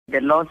The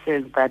law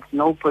says that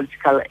no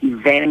political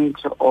event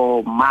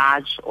or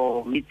march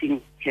or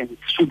meeting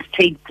should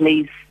take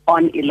place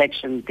on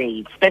election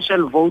day.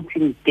 Special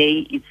voting day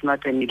is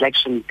not an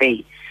election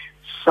day.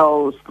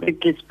 So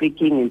strictly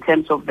speaking, in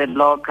terms of the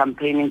law,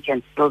 campaigning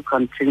can still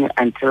continue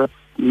until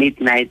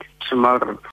midnight tomorrow.